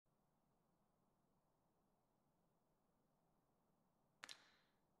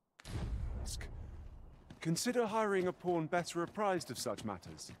ask. Consider hiring a pawn better apprised of such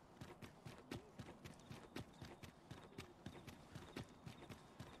matters.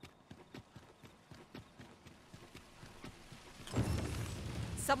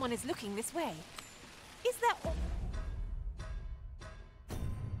 Someone is looking this way. Is there...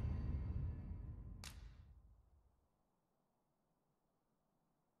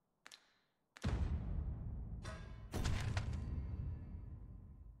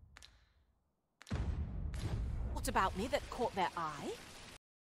 What about me that caught their eye?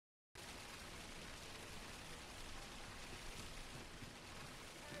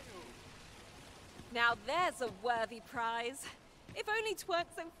 Now there's a worthy prize. If only 'tweren't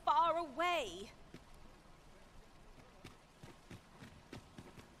so far away.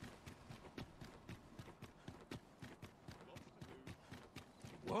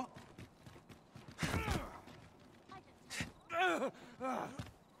 What?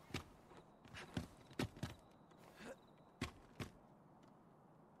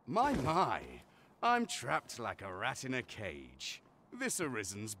 My, I'm trapped like a rat in a cage. This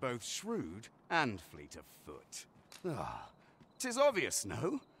Arisen's both shrewd and fleet of foot. Ah, 'tis obvious,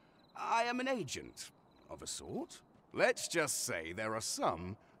 no? I am an agent, of a sort. Let's just say there are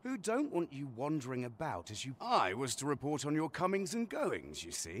some who don't want you wandering about as you... I was to report on your comings and goings,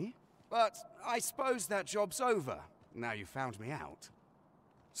 you see. But I suppose that job's over, now you found me out.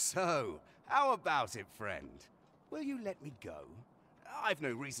 So, how about it, friend? Will you let me go? I've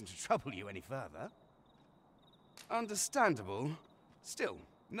no reason to trouble you any further. Understandable. Still,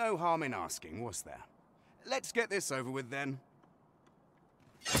 no harm in asking, was there? Let's get this over with, then.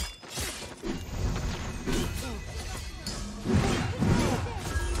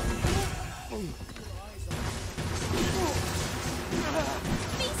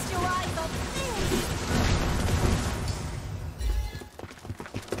 Feast your eyes on this!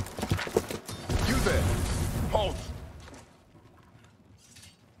 You there! Halt!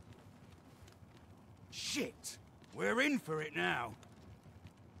 Shit! We're in for it now.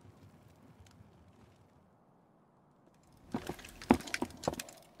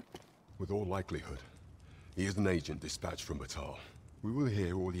 With all likelihood, he is an agent dispatched from Batal. We will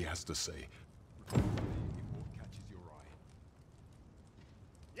hear all he has to say. Before catches your eye.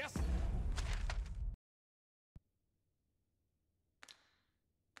 Yes!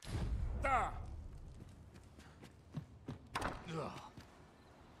 Ah! Ugh.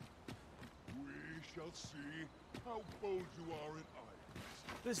 We shall see how bold you are in irons.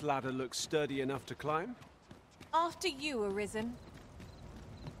 This ladder looks sturdy enough to climb. After you, Arisen.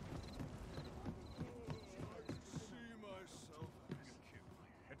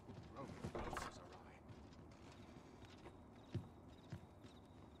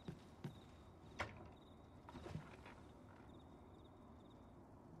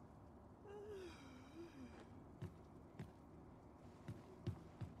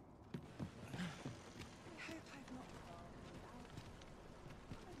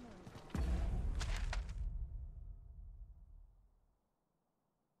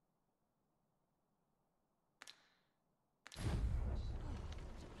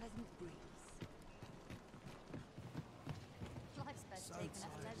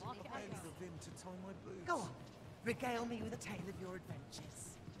 Go on, regale me with a tale of your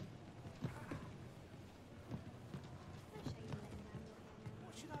adventures.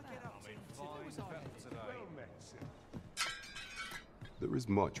 What should I get up to? There is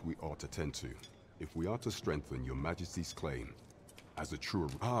much we ought to tend to, if we are to strengthen your Majesty's claim as a true...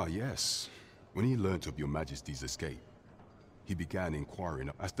 Ah, yes. When he learnt of your Majesty's escape, he began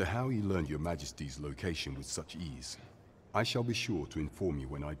inquiring as to how he learned your Majesty's location with such ease. I shall be sure to inform you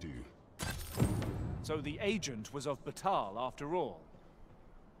when I do. So the agent was of Batal after all.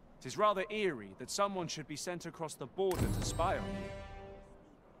 'Tis rather eerie that someone should be sent across the border to spy on you.